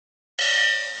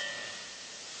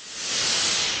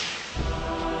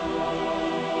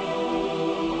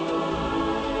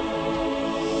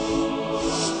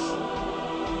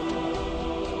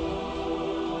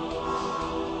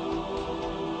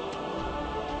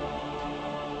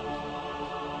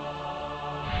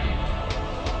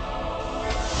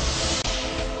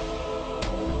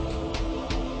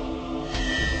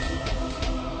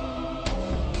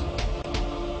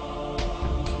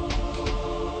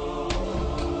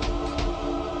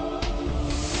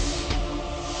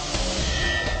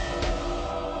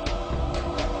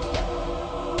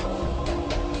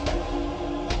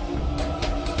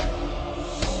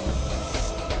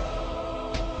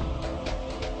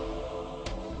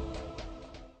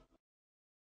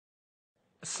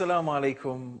Assalamu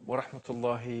alaikum wa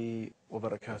rahmatullahi wa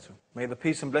barakatuh. May the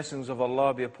peace and blessings of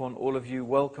Allah be upon all of you.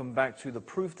 Welcome back to the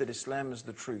proof that Islam is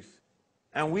the truth.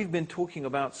 And we've been talking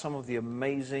about some of the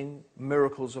amazing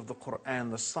miracles of the Quran,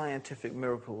 the scientific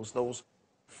miracles, those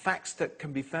facts that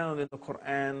can be found in the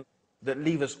Quran that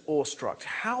leave us awestruck.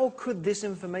 How could this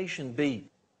information be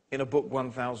in a book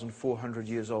 1,400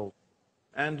 years old?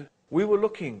 And we were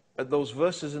looking at those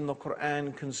verses in the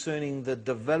Quran concerning the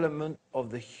development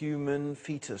of the human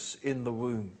fetus in the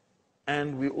womb.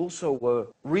 And we also were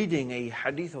reading a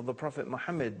hadith of the Prophet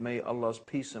Muhammad, may Allah's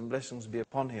peace and blessings be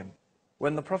upon him,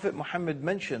 when the Prophet Muhammad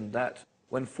mentioned that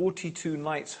when 42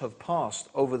 nights have passed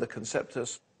over the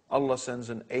conceptus, Allah sends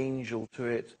an angel to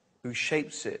it who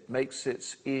shapes it, makes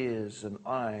its ears and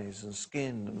eyes and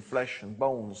skin and flesh and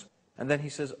bones. And then he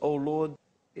says, "Oh Lord,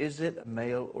 is it a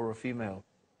male or a female?"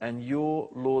 And your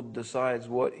Lord decides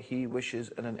what he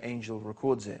wishes and an angel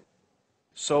records it.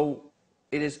 So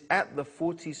it is at the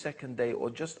 42nd day or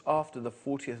just after the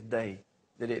 40th day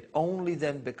that it only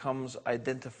then becomes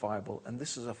identifiable. And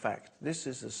this is a fact. This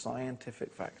is a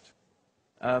scientific fact.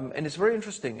 And it's very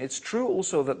interesting. It's true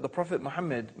also that the Prophet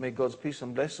Muhammad, may God's peace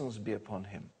and blessings be upon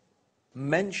him,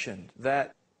 mentioned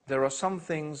that there are some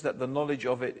things that the knowledge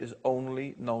of it is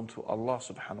only known to Allah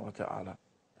subhanahu wa ta'ala.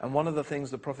 And one of the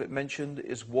things the Prophet mentioned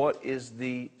is what is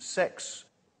the sex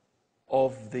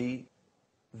of the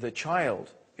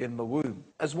child in the womb.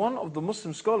 As one of the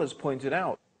Muslim scholars pointed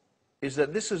out, is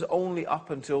that this is only up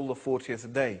until the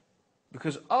 40th day.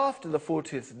 Because after the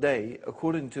 40th day,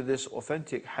 according to this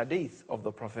authentic hadith of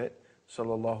the Prophet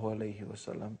sallallahu alaihi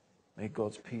wasallam, may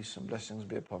God's peace and blessings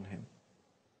be upon him,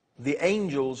 the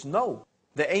angels know.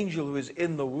 The angel who is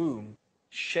in the womb,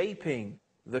 shaping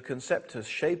the conceptus,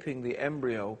 shaping the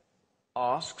embryo,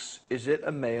 asks, is it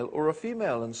a male or a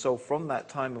female? And so from that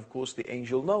time, of course, the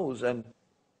angel knows. And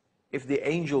if the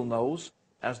angel knows,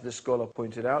 as the scholar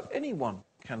pointed out, anyone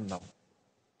can know.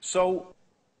 So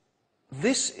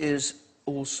this is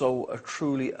also a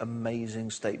truly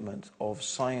amazing statement of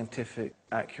scientific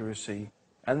accuracy.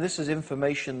 And this is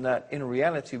information that in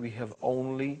reality we have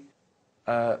only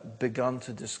begun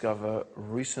to discover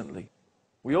recently.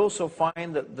 We also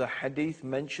find that the hadith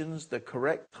mentions the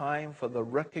correct time for the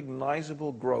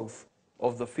recognizable growth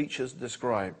of the features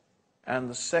described, and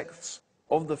the sex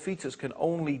of the fetus can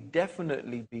only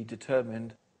definitely be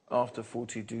determined after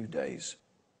 42 days.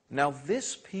 Now,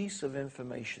 this piece of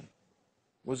information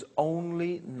was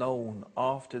only known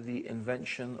after the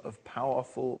invention of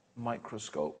powerful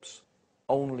microscopes,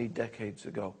 only decades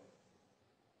ago.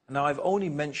 Now, I've only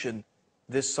mentioned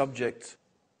this subject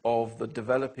of the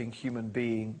developing human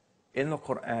being in the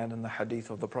Quran and the hadith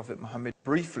of the Prophet Muhammad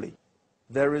briefly.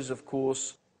 There is, of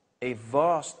course, a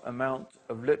vast amount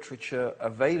of literature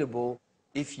available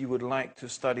if you would like to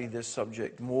study this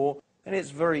subject more, and it's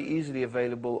very easily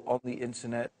available on the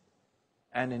internet.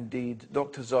 And indeed,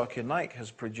 Dr. Zakir Naik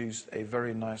has produced a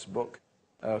very nice book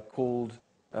called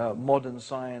Modern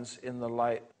Science in the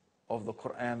Light of the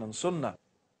Quran and Sunnah.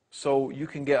 So you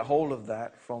can get hold of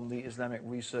that from the Islamic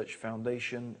Research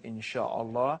Foundation,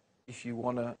 inshallah, if you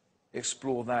want to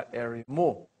explore that area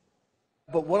more.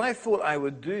 But what I thought I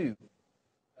would do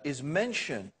is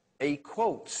mention a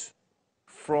quote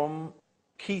from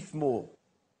Keith Moore,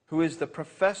 who is the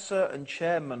professor and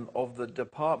chairman of the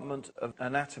Department of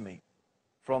Anatomy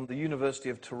from the University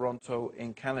of Toronto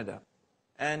in Canada.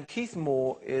 And Keith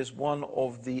Moore is one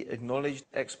of the acknowledged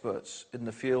experts in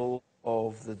the field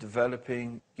of the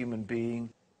developing human being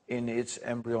in its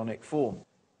embryonic form.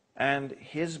 And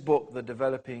his book, The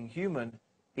Developing Human,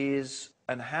 is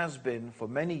and has been for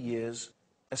many years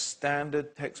a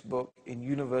standard textbook in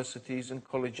universities and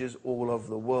colleges all over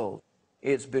the world.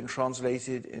 It's been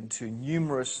translated into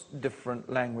numerous different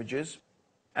languages,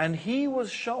 and he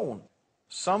was shown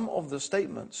some of the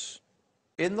statements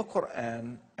in the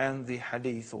Quran and the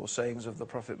hadith or sayings of the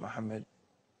Prophet Muhammad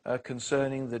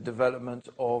concerning the development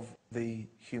of the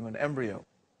human embryo.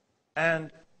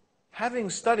 And having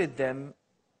studied them,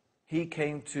 he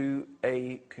came to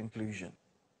a conclusion.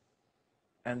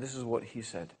 And this is what he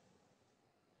said.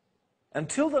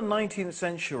 Until the 19th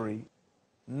century,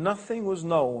 nothing was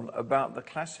known about the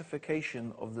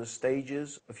classification of the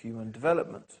stages of human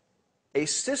development. A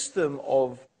system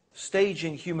of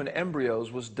staging human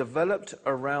embryos was developed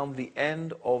around the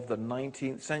end of the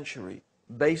 19th century,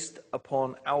 based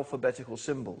upon alphabetical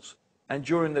symbols. And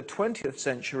during the 20th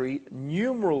century,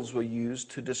 numerals were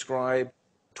used to describe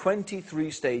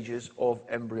 23 stages of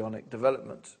embryonic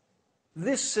development.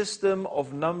 This system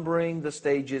of numbering the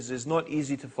stages is not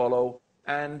easy to follow,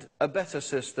 and a better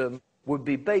system would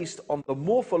be based on the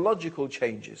morphological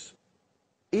changes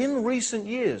In recent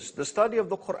years, the study of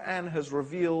the Quran has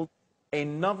revealed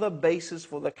another basis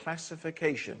for the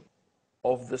classification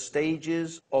of the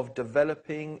stages of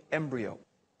developing embryo,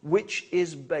 which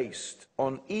is based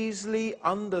on easily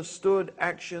understood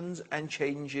actions and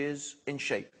changes in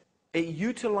shape. It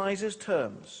utilizes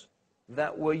terms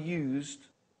that were used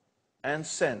and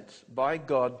sent by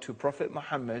God to Prophet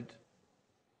Muhammad,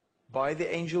 by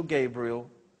the angel Gabriel,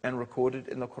 and recorded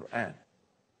in the Quran.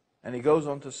 And he goes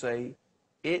on to say,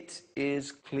 it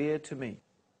is clear to me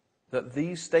that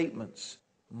these statements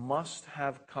must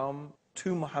have come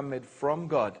to Muhammad from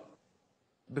God,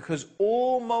 because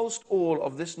almost all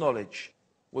of this knowledge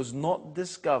was not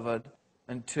discovered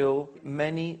until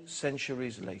many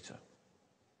centuries later.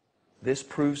 This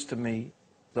proves to me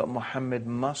that Muhammad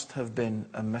must have been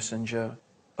a messenger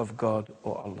of God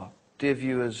or Allah. Dear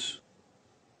viewers,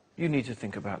 you need to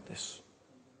think about this.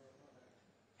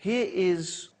 Here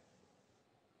is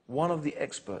one of the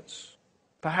experts,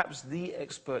 perhaps the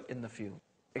expert in the field,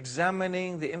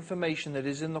 examining the information that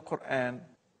is in the Quran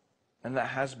and that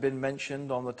has been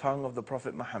mentioned on the tongue of the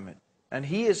Prophet Muhammad. And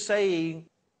he is saying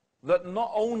that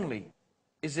not only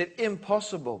is it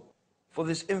impossible for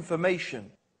this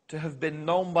information to have been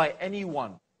known by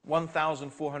anyone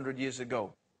 1,400 years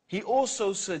ago, he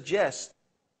also suggests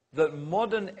that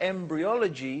modern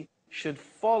embryology should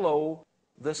follow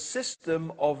the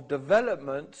system of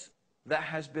development that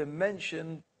has been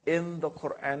mentioned in the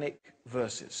Quranic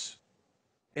verses.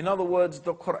 In other words,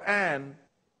 the Quran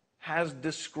has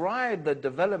described the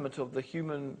development of the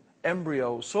human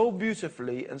embryo so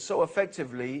beautifully and so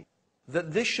effectively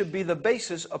that this should be the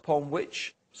basis upon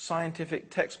which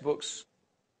scientific textbooks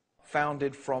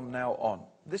founded from now on.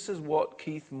 This is what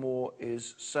Keith Moore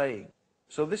is saying.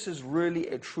 So this is really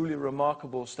a truly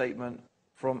remarkable statement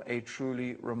from a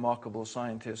truly remarkable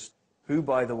scientist who,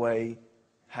 by the way,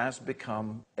 has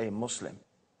become a Muslim.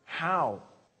 How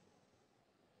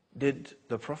did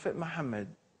the Prophet Muhammad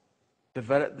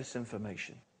develop this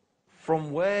information?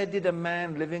 From where did a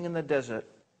man living in the desert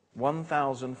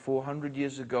 1,400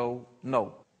 years ago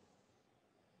know?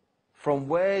 From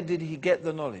where did he get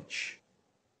the knowledge?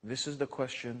 This is the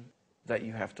question that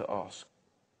you have to ask.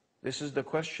 This is the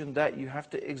question that you have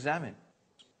to examine.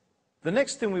 The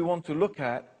next thing we want to look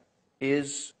at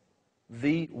is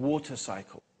the water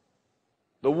cycle.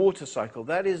 The water cycle,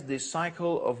 that is the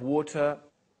cycle of water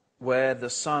where the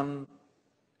sun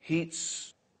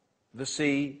heats the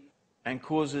sea and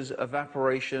causes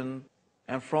evaporation,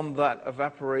 and from that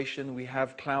evaporation we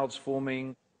have clouds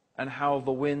forming, and how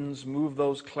the winds move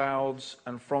those clouds,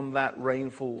 and from that rain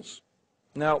falls.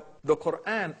 Now, the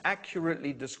Quran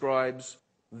accurately describes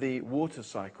the water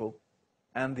cycle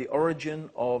and the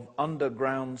origin of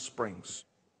underground springs.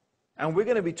 And we're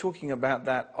going to be talking about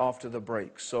that after the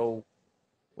break. So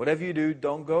whatever you do,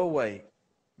 don't go away,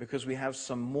 because we have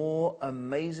some more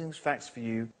amazing facts for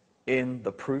you in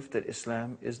the proof that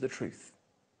Islam is the truth.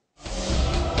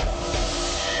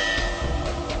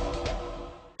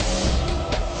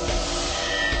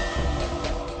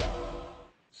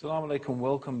 Assalamu alaikum,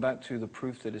 welcome back to the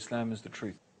proof that Islam is the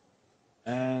truth.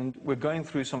 And we're going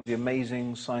through some of the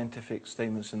amazing scientific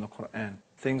statements in the Quran,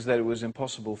 things that it was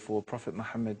impossible for Prophet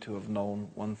Muhammad to have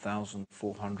known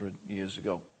 1,400 years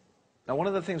ago. Now, one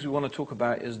of the things we want to talk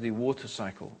about is the water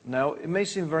cycle. Now, it may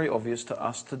seem very obvious to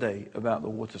us today about the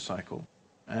water cycle,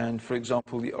 and for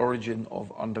example, the origin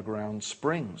of underground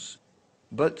springs.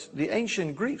 But the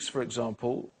ancient Greeks, for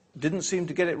example, didn't seem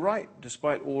to get it right,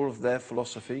 despite all of their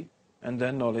philosophy and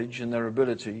their knowledge and their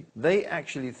ability. They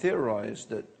actually theorized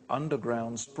that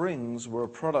underground springs were a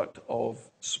product of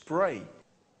spray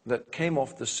that came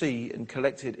off the sea and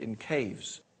collected in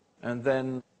caves. And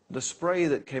then the spray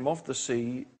that came off the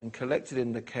sea and collected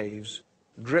in the caves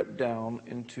dripped down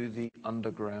into the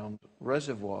underground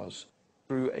reservoirs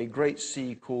through a great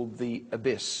sea called the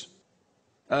Abyss.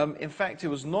 In fact, it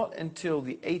was not until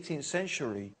the 18th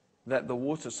century that the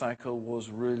water cycle was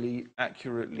really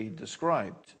accurately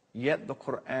described. Yet the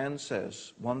Quran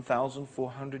says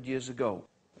 1,400 years ago,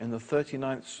 in the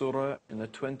 39th surah, in the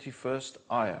 21st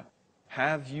ayah,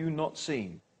 have you not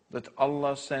seen that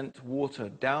Allah sent water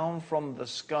down from the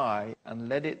sky and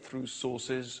led it through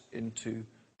sources into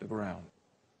the ground?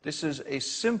 This is a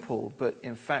simple but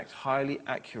in fact highly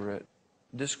accurate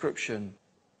description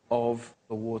of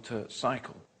the water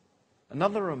cycle.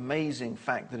 Another amazing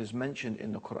fact that is mentioned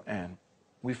in the Quran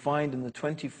we find in the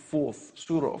 24th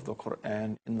surah of the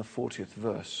Quran in the 40th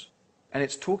verse. And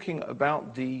it's talking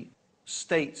about the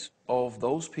state of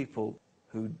those people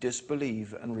who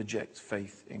disbelieve and reject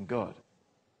faith in God.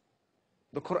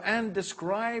 The Quran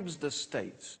describes the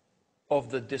state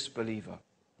of the disbeliever,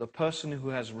 the person who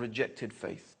has rejected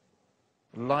faith.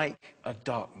 like a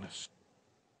darkness.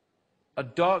 A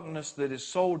darkness that is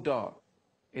so dark,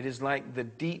 it is like the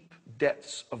deep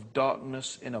depths of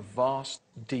darkness in a vast,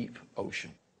 deep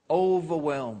ocean,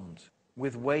 overwhelmed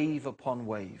with wave upon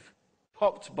wave,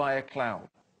 topped by a cloud.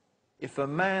 If a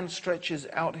man stretches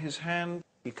out his hand,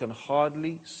 he can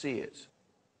hardly see it.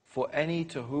 For any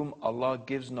to whom Allah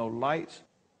gives no light,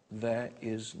 there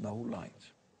is no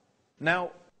light.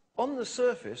 Now, on the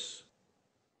surface,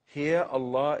 here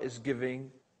Allah is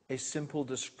giving a simple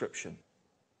description.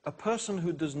 A person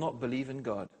who does not believe in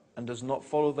God and does not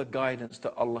follow the guidance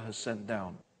that Allah has sent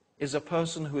down is a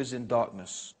person who is in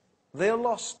darkness. They are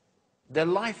lost. Their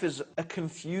life is a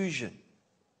confusion.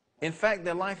 In fact,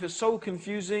 their life is so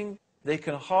confusing, they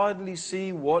can hardly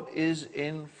see what is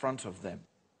in front of them.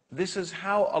 This is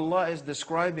how Allah is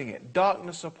describing it.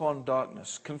 Darkness upon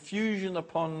darkness, confusion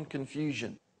upon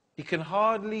confusion. He can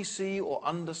hardly see or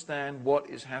understand what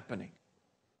is happening.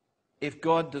 If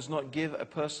God does not give a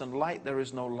person light, there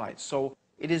is no light. So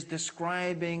it is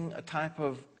describing a type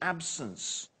of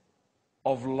absence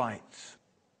of light,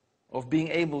 of being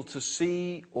able to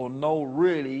see or know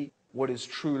really what is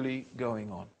truly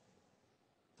going on.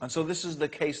 And so this is the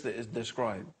case that is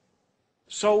described.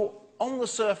 So on the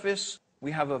surface,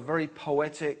 we have a very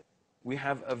poetic, we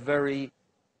have a very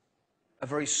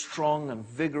strong and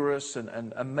vigorous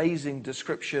and amazing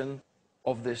description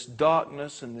of this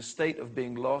darkness and this state of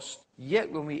being lost.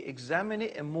 Yet when we examine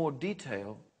it in more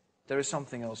detail, there is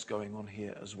something else going on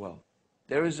here as well.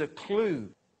 There is a clue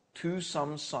to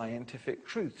some scientific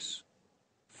truths.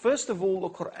 First of all, the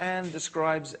Quran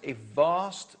describes a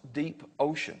vast, deep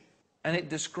ocean, and it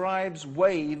describes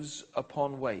waves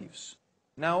upon waves.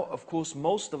 Now, of course,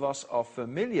 most of us are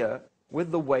familiar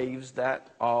with the waves that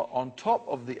are on top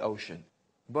of the ocean.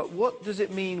 But what does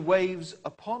it mean, waves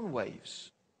upon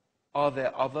waves? Are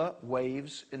there other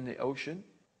waves in the ocean?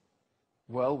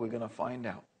 Well, we're going to find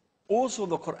out. Also,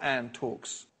 the Quran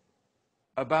talks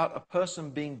about a person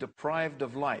being deprived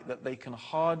of light that they can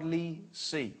hardly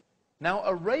see. Now,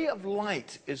 a ray of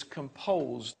light is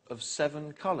composed of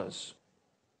 7 colors: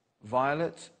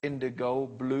 violet, indigo,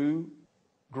 blue,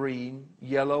 green,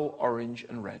 yellow, orange,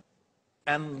 and red.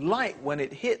 And light, when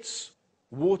it hits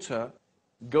water,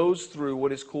 goes through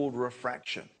what is called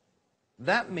refraction.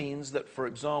 That means that, for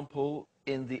example,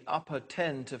 in the upper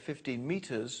 10 to 15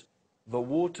 meters, the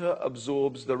water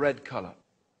absorbs the red color.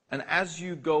 And as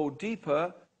you go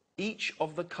deeper, each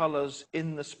of the colors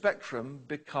in the spectrum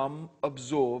become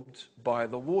absorbed by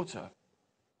the water,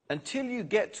 until you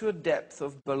get to a depth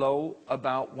of below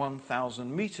about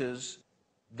 1,000 meters,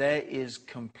 there is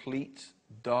complete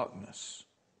darkness.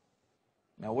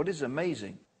 Now, what is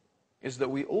amazing is that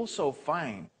we also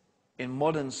find in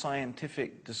modern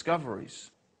scientific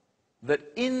discoveries that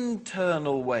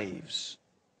internal waves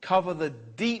cover the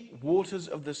deep waters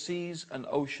of the seas and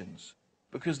oceans,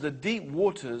 because the deep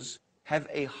waters have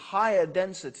a higher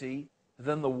density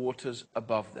than the waters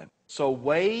above them. So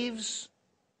waves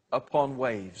upon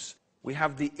waves. We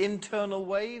have the internal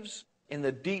waves in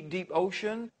the deep, deep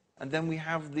ocean, and then we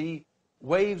have the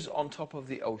waves on top of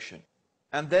the ocean.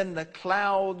 And then the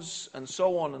clouds and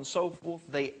so on and so forth,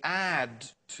 they add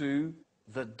to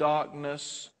the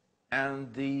darkness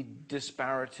and the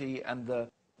disparity and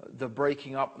the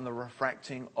breaking up and the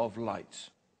refracting of light.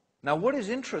 Now, what is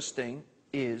interesting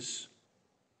is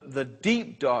the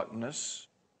deep darkness.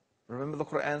 Remember, the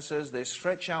Quran says they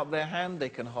stretch out their hand, they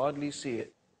can hardly see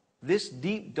it. This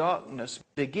deep darkness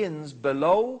begins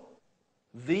below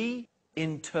the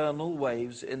internal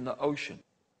waves in the ocean.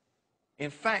 In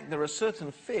fact, there are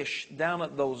certain fish down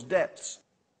at those depths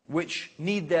which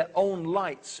need their own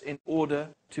lights in order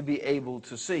to be able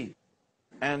to see.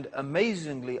 And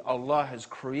amazingly, Allah has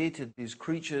created these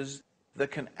creatures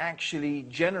that can actually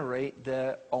generate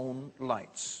their own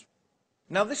lights.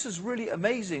 Now, this is really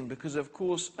amazing because, of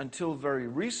course, until very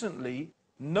recently,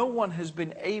 no one has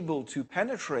been able to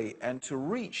penetrate and to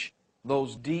reach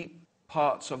those deep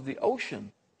parts of the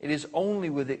ocean. It is only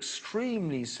with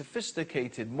extremely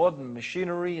sophisticated modern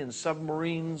machinery and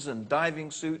submarines and diving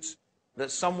suits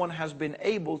that someone has been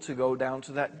able to go down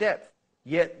to that depth.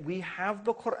 Yet we have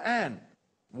the Quran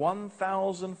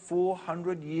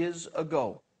 1,400 years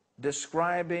ago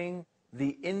describing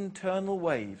the internal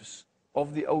waves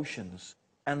of the oceans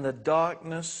and the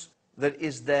darkness that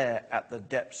is there at the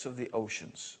depths of the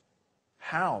oceans.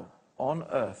 How on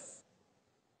earth,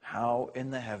 how in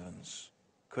the heavens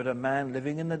could a man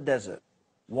living in the desert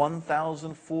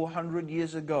 1,400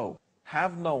 years ago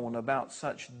have known about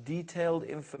such detailed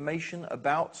information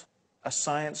about a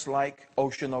science like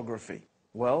oceanography?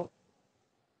 Well,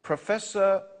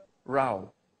 Professor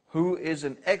Rial, who is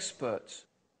an expert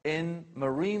in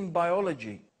marine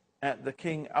biology at the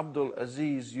King Abdul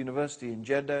Aziz University in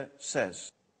Jeddah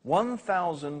says,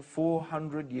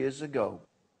 1,400 years ago,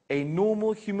 a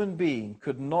normal human being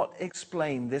could not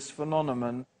explain this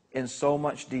phenomenon in so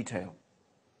much detail.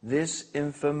 This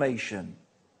information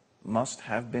must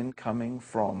have been coming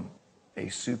from a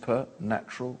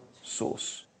supernatural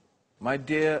source. My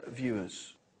dear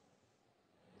viewers,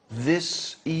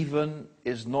 this even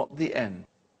is not the end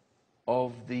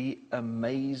of the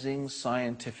amazing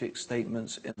scientific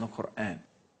statements in the Quran.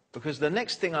 Because the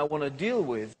next thing I want to deal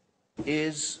with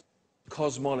is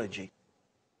cosmology.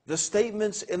 The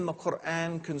statements in the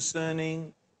Quran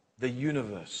concerning the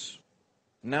universe.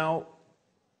 Now,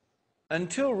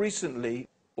 until recently,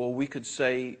 or we could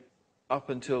say up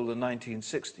until the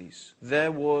 1960s,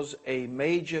 there was a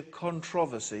major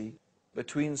controversy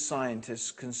between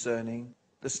scientists concerning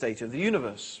the state of the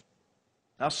universe.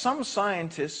 Now, some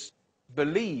scientists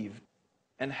believed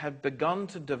and had begun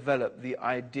to develop the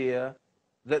idea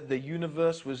that the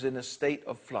universe was in a state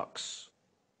of flux,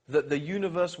 that the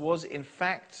universe was in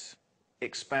fact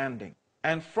expanding.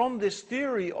 And from this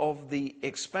theory of the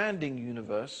expanding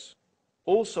universe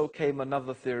also came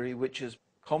another theory which is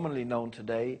commonly known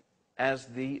today as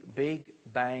the Big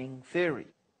Bang Theory.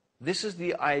 This is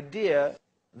the idea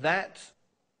that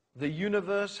the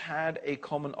universe had a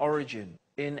common origin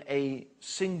in a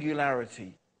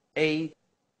singularity, a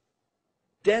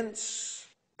dense,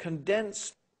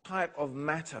 condensed type of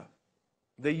matter.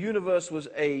 The universe was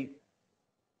a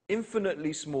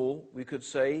infinitely small, we could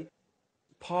say,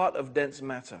 part of dense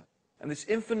matter. And this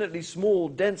infinitely small,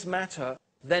 dense matter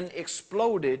then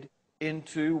exploded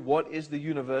into what is the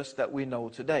universe that we know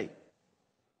today.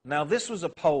 Now, this was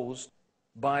opposed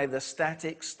by the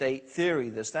static state theory.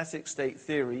 The static state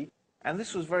theory, and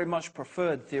this was very much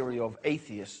preferred theory of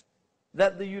atheists,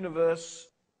 that the universe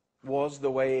was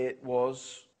the way it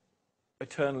was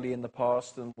eternally in the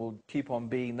past and will keep on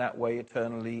being that way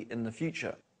eternally in the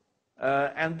future.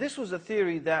 And this was a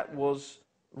theory that was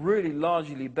really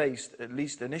largely based, at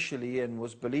least initially, and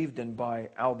was believed in by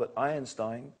Albert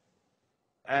Einstein.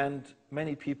 And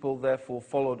many people therefore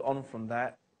followed on from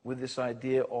that with this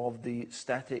idea of the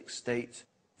static state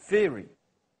theory.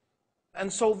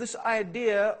 And so this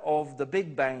idea of the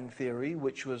Big Bang Theory,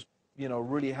 which was,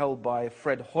 really held by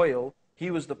Fred Hoyle,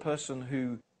 he was the person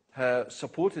who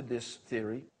supported this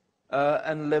theory,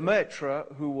 and Lemaitre,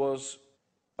 who was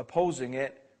opposing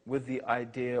it with the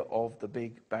idea of the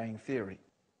Big Bang Theory.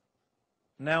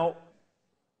 Now,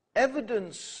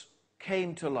 evidence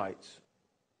came to light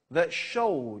that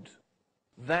showed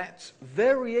that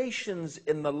variations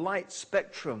in the light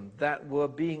spectrum that were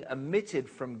being emitted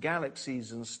from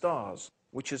galaxies and stars,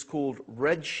 which is called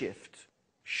redshift,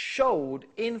 showed,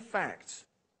 in fact,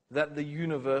 that the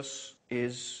universe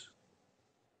is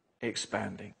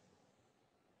expanding.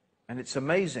 And it's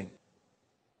amazing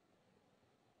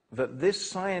that this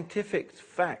scientific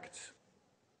fact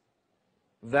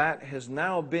that has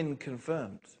now been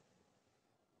confirmed,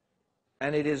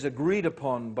 and it is agreed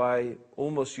upon by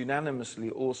almost unanimously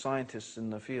all scientists in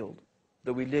the field,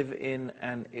 that we live in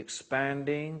an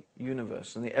expanding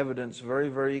universe. And the evidence very,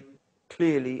 very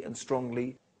clearly and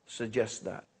strongly suggests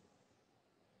that.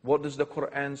 What does the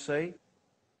Quran say?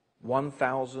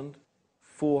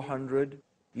 1,400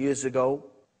 years ago,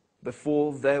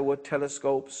 before there were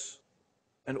telescopes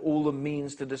and all the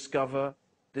means to discover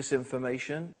this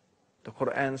information, the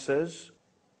Quran says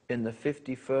in the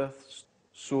 51st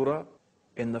surah,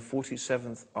 in the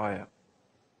 47th ayah,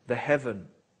 the heaven,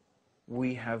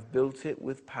 we have built it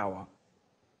with power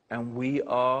and we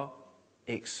are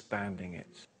expanding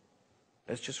it.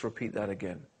 Let's just repeat that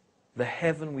again. The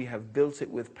heaven, we have built it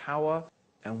with power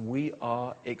and we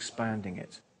are expanding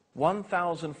it.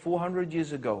 1,400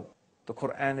 years ago, the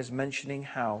Quran is mentioning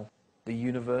how the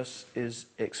universe is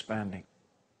expanding.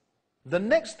 The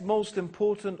next most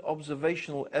important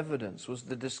observational evidence was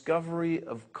the discovery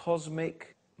of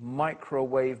cosmic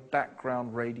microwave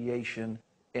background radiation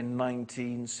in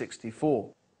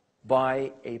 1964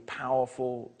 by a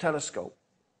powerful telescope.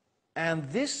 And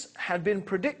this had been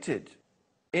predicted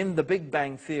in the Big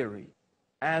Bang Theory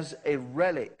as a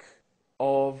relic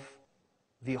of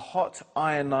the hot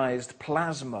ionized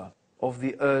plasma of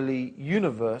the early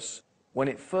universe when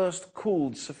it first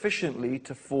cooled sufficiently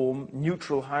to form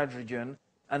neutral hydrogen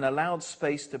and allowed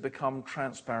space to become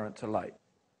transparent to light.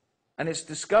 And its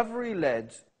discovery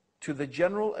led to the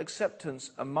general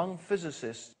acceptance among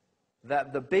physicists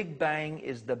that the Big Bang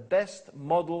is the best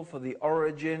model for the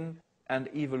origin and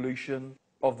evolution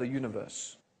of the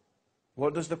universe.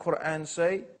 What does the Quran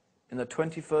say in the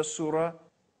 21st surah,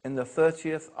 in the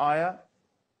 30th ayah?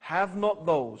 Have not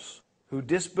those who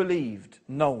disbelieved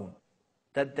known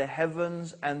that the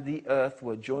heavens and the earth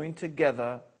were joined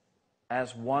together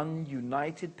as one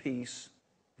united piece,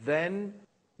 then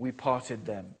we parted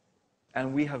them,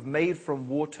 and we have made from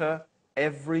water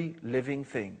every living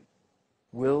thing.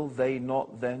 Will they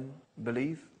not then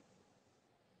believe?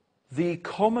 The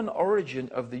common origin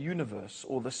of the universe,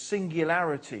 or the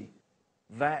singularity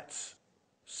that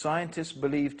scientists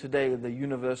believe today the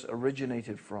universe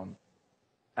originated from,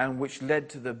 and which led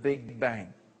to the Big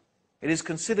Bang. It is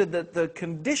considered that the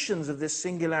conditions of this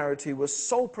singularity were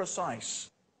so precise,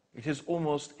 it is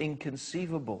almost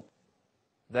inconceivable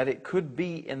that it could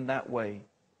be in that way,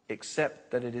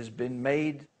 except that it has been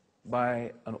made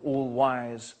by an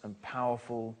all-wise and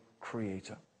powerful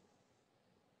Creator.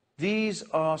 These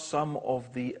are some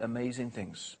of the amazing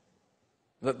things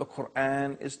that the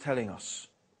Quran is telling us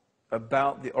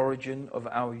about the origin of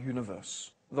our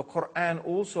universe. The Quran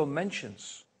also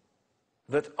mentions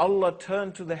that Allah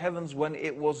turned to the heavens when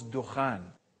it was dukhan.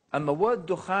 And the word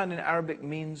dukhan in Arabic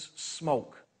means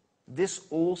smoke. This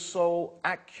also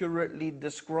accurately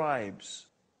describes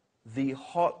the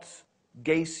hot,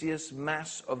 gaseous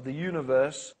mass of the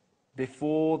universe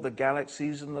before the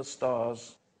galaxies and the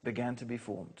stars began to be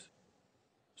formed.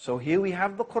 So here we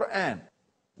have the Quran,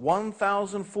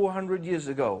 1,400 years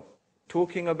ago,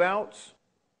 talking about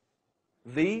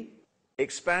the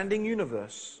expanding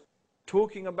universe,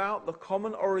 talking about the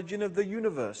common origin of the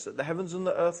universe, that the heavens and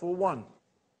the earth were one,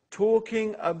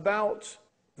 talking about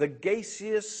the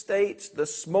gaseous state, the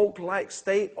smoke-like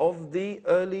state of the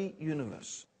early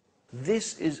universe.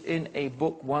 This is in a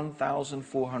book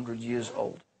 1,400 years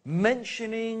old,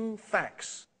 mentioning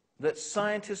facts that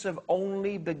scientists have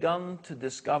only begun to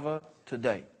discover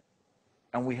today.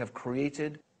 And we have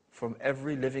created from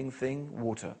every living thing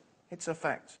water. It's a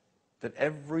fact that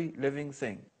every living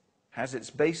thing has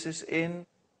its basis in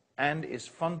and is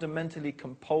fundamentally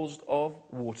composed of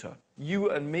water. You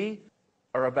and me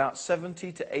are about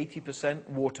 70 to 80%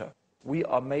 water. We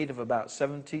are made of about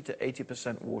 70 to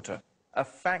 80% water. A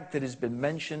fact that has been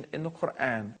mentioned in the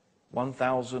Quran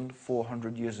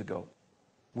 1,400 years ago.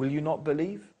 Will you not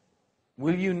believe?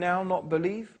 Will you now not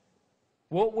believe?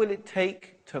 What will it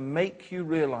take to make you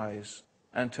realize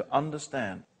and to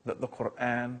understand that the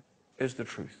Quran is the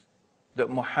truth? That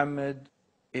Muhammad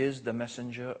is the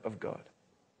messenger of God?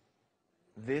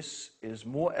 This is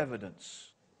more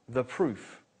evidence, the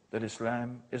proof that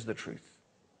Islam is the truth.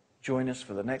 Join us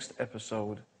for the next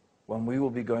episode when we will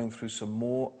be going through some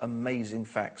more amazing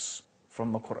facts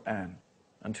from the Quran.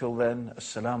 Until then,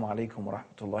 Assalamu alaikum wa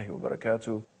rahmatullahi wa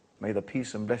barakatuh. May the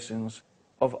peace and blessings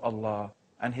of Allah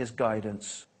and His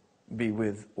guidance be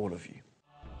with all of you.